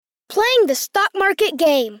Playing the stock market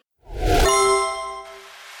game.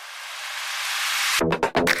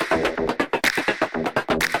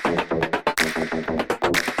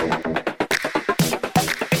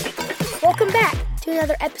 Welcome back to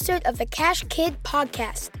another episode of the Cash Kid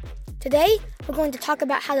Podcast. Today, we're going to talk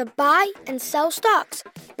about how to buy and sell stocks,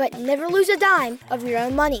 but never lose a dime of your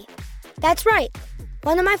own money. That's right.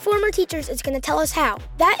 One of my former teachers is going to tell us how.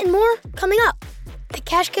 That and more coming up. The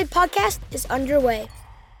Cash Kid Podcast is underway.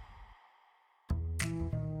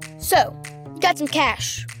 So, you got some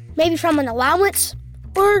cash, maybe from an allowance,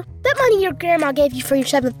 or that money your grandma gave you for your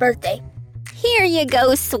 7th birthday. Here you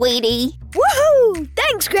go, sweetie. Woohoo!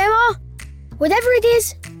 Thanks, Grandma! Whatever it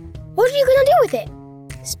is, what are you going to do with it?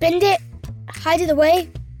 Spend it, hide it away,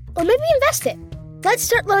 or maybe invest it? Let's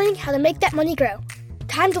start learning how to make that money grow.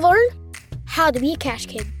 Time to learn how to be a cash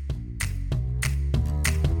kid.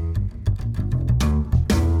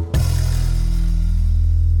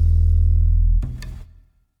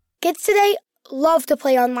 Kids today love to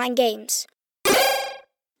play online games.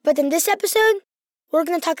 But in this episode, we're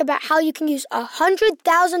going to talk about how you can use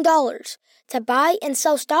 $100,000 to buy and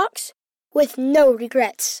sell stocks with no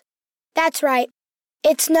regrets. That's right.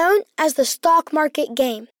 It's known as the stock market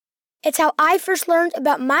game. It's how I first learned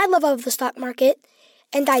about my love of the stock market,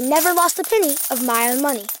 and I never lost a penny of my own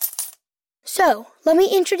money. So, let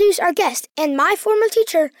me introduce our guest and my former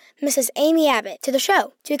teacher, Mrs. Amy Abbott, to the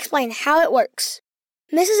show to explain how it works.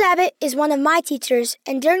 Mrs. Abbott is one of my teachers,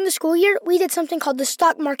 and during the school year, we did something called the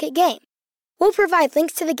stock market game. We'll provide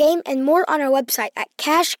links to the game and more on our website at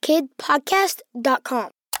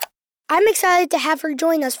cashkidpodcast.com. I'm excited to have her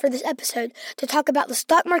join us for this episode to talk about the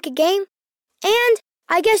stock market game, and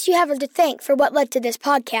I guess you have her to thank for what led to this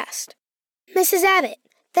podcast. Mrs. Abbott,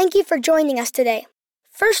 thank you for joining us today.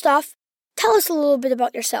 First off, tell us a little bit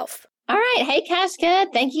about yourself. All right. Hey, Cash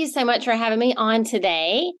Kid. Thank you so much for having me on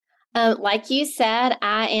today. Like you said,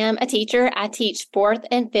 I am a teacher. I teach 4th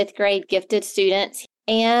and 5th grade gifted students,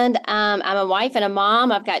 and I'm a wife and a mom.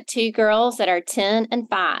 I've got 2 girls that are 10 and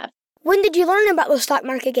 5. When did you learn about the stock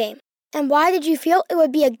market game, and why did you feel it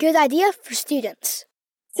would be a good idea for students?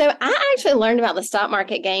 So I actually learned about the stock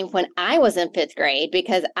market game when I was in 5th grade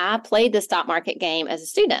because I played the stock market game as a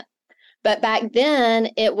student. But back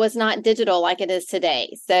then, it was not digital like it is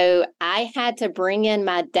today. So I had to bring in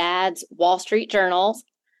my dad's Wall Street journals,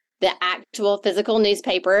 the actual physical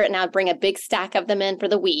newspaper, and I'd bring a big stack of them in for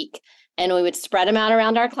the week. And we would spread them out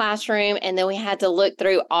around our classroom. And then we had to look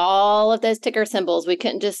through all of those ticker symbols. We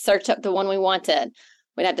couldn't just search up the one we wanted.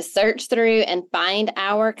 We'd have to search through and find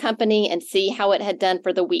our company and see how it had done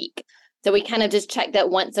for the week. So we kind of just checked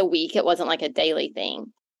that once a week. It wasn't like a daily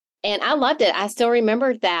thing. And I loved it. I still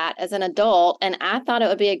remembered that as an adult. And I thought it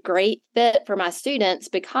would be a great fit for my students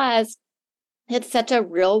because it's such a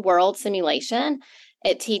real world simulation.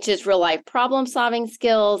 It teaches real life problem solving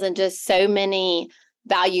skills and just so many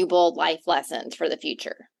valuable life lessons for the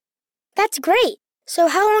future. That's great. So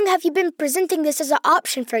how long have you been presenting this as an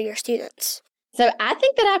option for your students? So I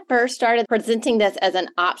think that I first started presenting this as an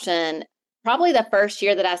option probably the first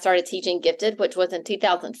year that I started teaching gifted, which was in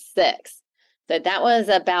 2006. So that was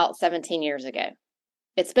about 17 years ago.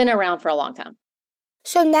 It's been around for a long time.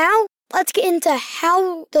 So now let's get into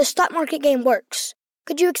how the stock market game works.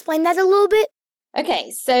 Could you explain that a little bit?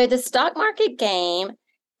 Okay, so the stock market game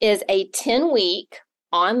is a 10-week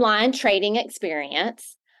online trading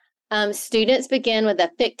experience. Students begin with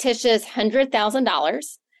a fictitious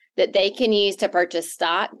 $100,000 that they can use to purchase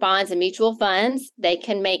stock, bonds, and mutual funds. They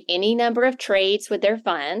can make any number of trades with their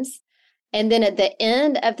funds. And then at the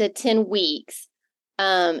end of the 10 weeks,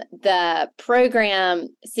 the program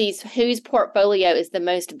sees whose portfolio is the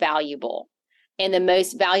most valuable. And the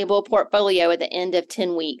most valuable portfolio at the end of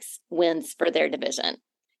 10 weeks wins for their division.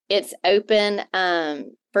 It's open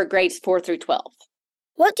for grades 4 through 12.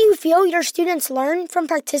 What do you feel your students learn from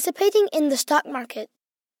participating in the stock market?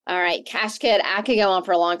 All right, Cash Kid, I could go on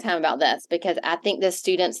for a long time about this because I think the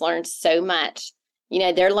students learn so much. You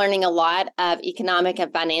know, they're learning a lot of economic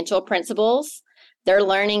and financial principles. They're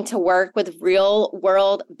learning to work with real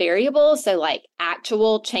world variables, so like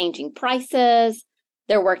actual changing prices.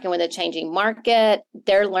 They're working with a changing market.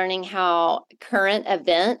 They're learning how current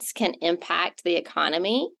events can impact the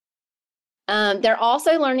economy. They're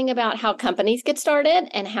also learning about how companies get started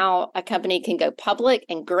and how a company can go public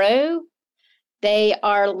and grow. They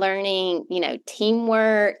are learning,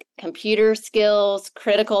 teamwork, computer skills,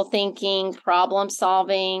 critical thinking, problem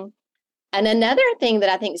solving. And another thing that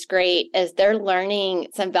I think is great is they're learning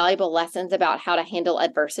some valuable lessons about how to handle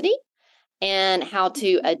adversity and how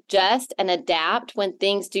to adjust and adapt when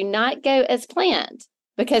things do not go as planned.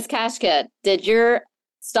 Because Cash Kid, did your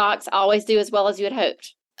stocks always do as well as you had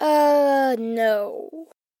hoped? No.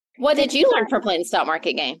 What did you learn from playing the stock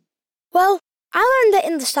market game? Well, I learned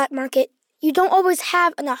that in the stock market, you don't always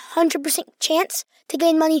have an 100% chance to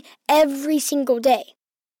gain money every single day.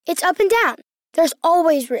 It's up and down. There's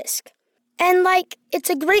always risk. And, it's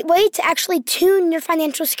a great way to actually tune your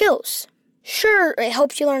financial skills. Sure, it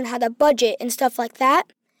helps you learn how to budget and stuff like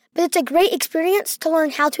that, but it's a great experience to learn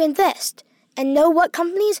how to invest and know what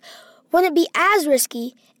companies wouldn't be as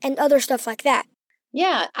risky and other stuff like that.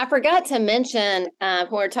 Yeah, I forgot to mention when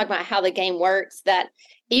we were talking about how the game works that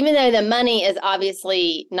even though the money is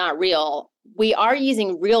obviously not real, we are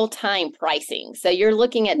using real-time pricing. So you're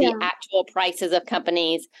looking at the actual prices of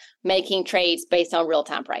companies making trades based on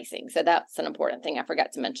real-time pricing. So that's an important thing I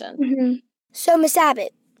forgot to mention. Mm-hmm. So, Miss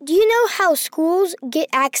Abbott, do you know how schools get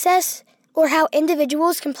access or how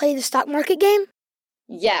individuals can play the stock market game?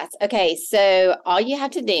 Yes. Okay. So all you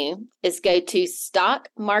have to do is go to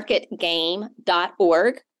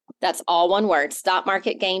stockmarketgame.org. That's all one word,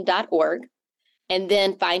 stockmarketgame.org. And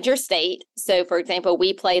then find your state. So, for example,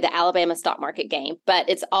 we play the Alabama stock market game, but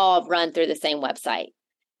it's all run through the same website.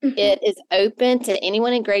 Mm-hmm. It is open to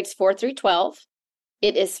anyone in grades 4 through 12.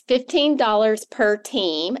 It is $15 per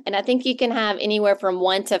team. And I think you can have anywhere from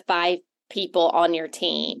 1 to 5 people on your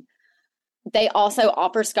team. They also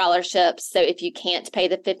offer scholarships. So if you can't pay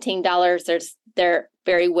the $15, they're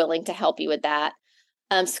very willing to help you with that.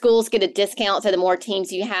 Schools get a discount. So the more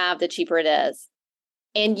teams you have, the cheaper it is.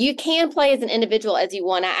 And you can play as an individual as you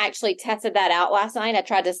want. I actually tested that out last night. I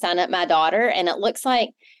tried to sign up my daughter, and it looks like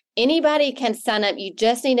anybody can sign up. You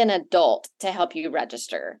just need an adult to help you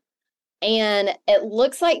register. And it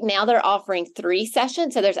looks like now they're offering 3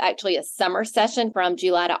 sessions. So there's actually a summer session from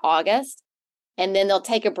July to August. And then they'll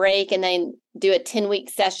take a break and then do a 10-week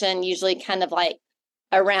session, usually kind of like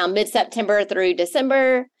around mid-September through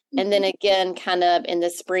December. And then again, kind of in the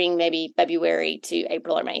spring, maybe February to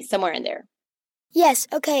April or May, somewhere in there. Yes,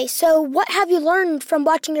 okay. So what have you learned from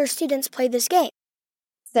watching your students play this game?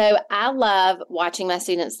 So I love watching my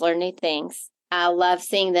students learn new things. I love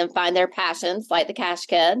seeing them find their passions, like the Cash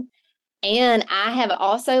Kid. And I have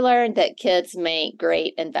also learned that kids make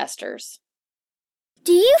great investors.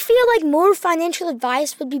 Do you feel like more financial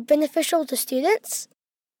advice would be beneficial to students?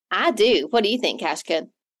 I do. What do you think, Cash Kid?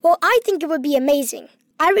 Well, I think it would be amazing.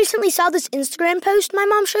 I recently saw this Instagram post my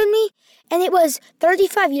mom showed me, and it was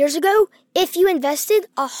 35 years ago, if you invested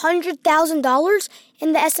 $100,000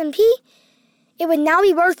 in the S&P, it would now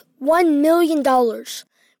be worth $1 million.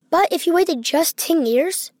 But if you waited just 10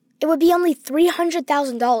 years, it would be only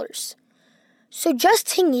 $300,000. So just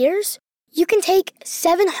 10 years, you can take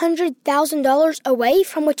 $700,000 away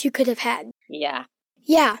from what you could have had. Yeah.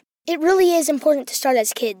 Yeah, it really is important to start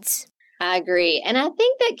as kids. I agree. And I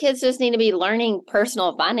think that kids just need to be learning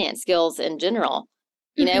personal finance skills in general.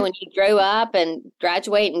 You know, when you grow up and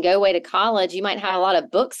graduate and go away to college, you might have a lot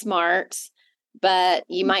of book smarts, but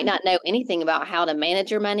you might not know anything about how to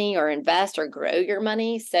manage your money or invest or grow your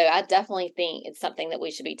money. So I definitely think it's something that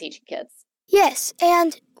we should be teaching kids. Yes,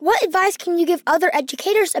 and what advice can you give other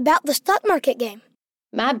educators about the stock market game?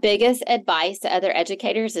 My biggest advice to other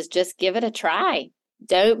educators is just give it a try.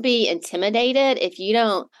 Don't be intimidated if you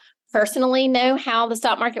don't personally know how the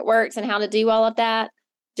stock market works and how to do all of that.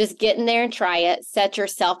 Just get in there and try it. Set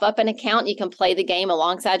yourself up an account. You can play the game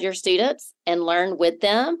alongside your students and learn with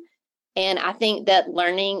them. And I think that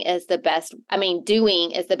doing is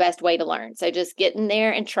the best way to learn. So just get in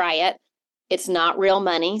there and try it. It's not real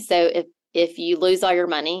money. So if you lose all your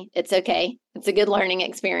money, it's okay. It's a good learning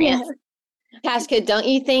experience. Yeah. Cash Kid, don't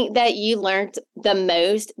you think that you learned the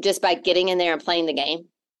most just by getting in there and playing the game?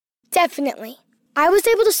 Definitely. I was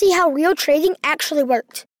able to see how real trading actually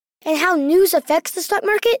worked and how news affects the stock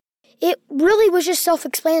market. It really was just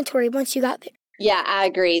self-explanatory once you got there. Yeah, I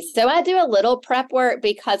agree. So I do a little prep work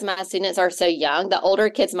because my students are so young. The older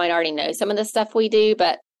kids might already know some of the stuff we do,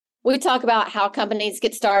 but we talk about how companies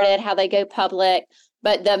get started, how they go public.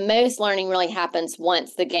 But the most learning really happens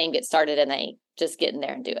once the game gets started and they just get in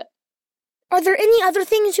there and do it. Are there any other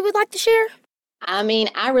things you would like to share? I mean,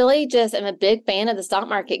 I really just am a big fan of the stock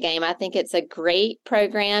market game. I think it's a great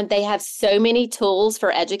program. They have so many tools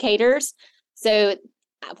for educators. So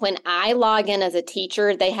when I log in as a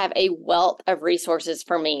teacher, they have a wealth of resources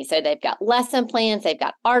for me. So they've got lesson plans, they've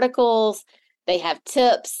got articles, they have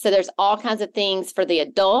tips. So there's all kinds of things for the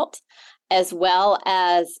adult, as well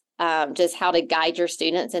as just how to guide your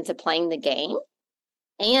students into playing the game.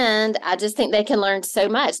 And I just think they can learn so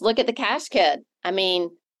much. Look at the Cash Kid. I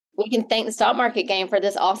mean, we can thank the stock market game for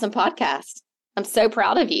this awesome podcast. I'm so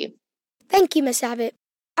proud of you. Thank you, Miss Abbott.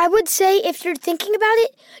 I would say if you're thinking about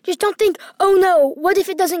it, just don't think, oh no, what if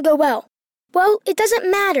it doesn't go well? Well, it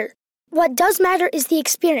doesn't matter. What does matter is the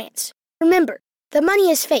experience. Remember, the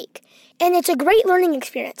money is fake, and it's a great learning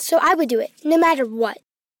experience, so I would do it no matter what.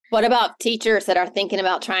 What about teachers that are thinking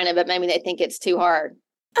about trying it, but maybe they think it's too hard?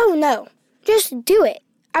 Oh, no. Just do it.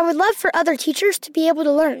 I would love for other teachers to be able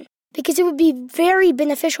to learn, because it would be very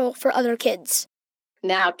beneficial for other kids.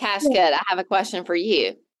 Now, Cash Kid, I have a question for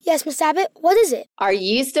you. Yes, Miss Abbott, what is it? Are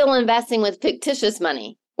you still investing with fictitious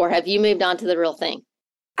money, or have you moved on to the real thing?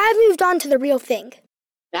 I've moved on to the real thing.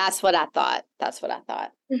 That's what I thought.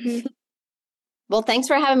 Mm-hmm. Well, thanks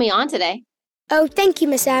for having me on today. Oh, thank you,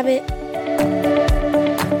 Miss Abbott.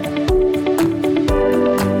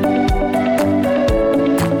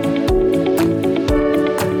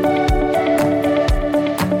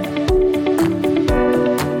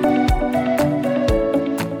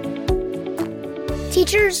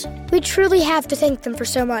 Teachers, we truly have to thank them for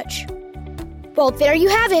so much. Well, there you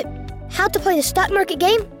have it. How to play the stock market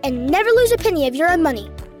game and never lose a penny of your own money.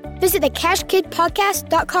 Visit the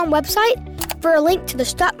CashKidPodcast.com website for a link to the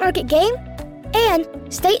stock market game and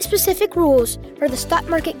state-specific rules for the stock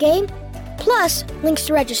market game, plus links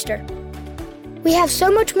to register. We have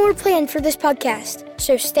so much more planned for this podcast,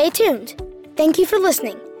 so stay tuned. Thank you for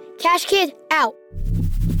listening. Cash Kid, out.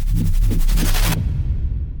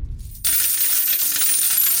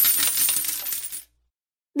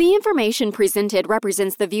 The information presented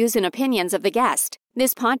represents the views and opinions of the guest.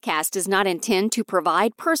 This podcast does not intend to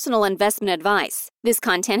provide personal investment advice. This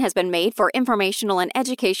content has been made for informational and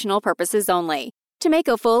educational purposes only. To make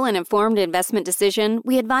a full and informed investment decision,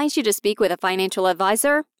 we advise you to speak with a financial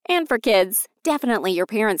advisor. And for kids, definitely your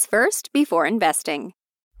parents first before investing.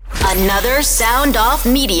 Another Sound Off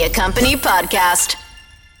Media Company podcast.